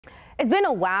It's been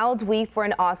a wild week for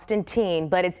an Austin teen,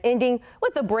 but it's ending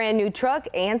with a brand new truck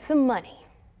and some money.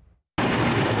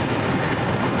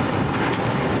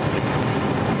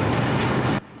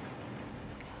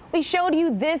 We showed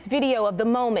you this video of the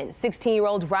moment.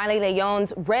 16-year-old Riley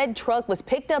Leon's red truck was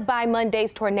picked up by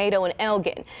Monday's tornado in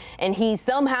Elgin, and he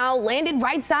somehow landed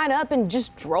right side up and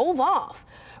just drove off.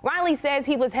 Riley says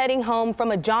he was heading home from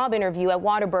a job interview at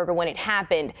Whataburger when it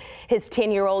happened. His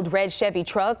 10-year-old red Chevy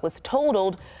truck was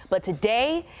totaled, but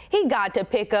today he got to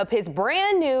pick up his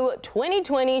brand new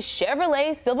 2020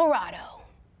 Chevrolet Silverado.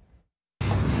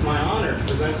 It's my honor to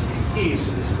present the keys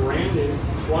to this brand new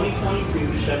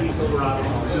 2022 Chevy Silverado.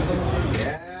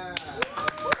 Yeah.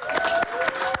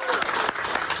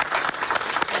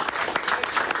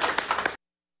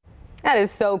 That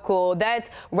is so cool. That's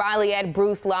Riley at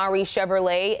Bruce Lowry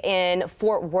Chevrolet in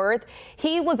Fort Worth.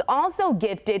 He was also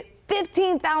gifted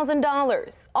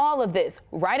 $15,000. All of this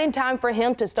right in time for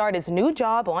him to start his new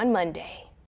job on Monday.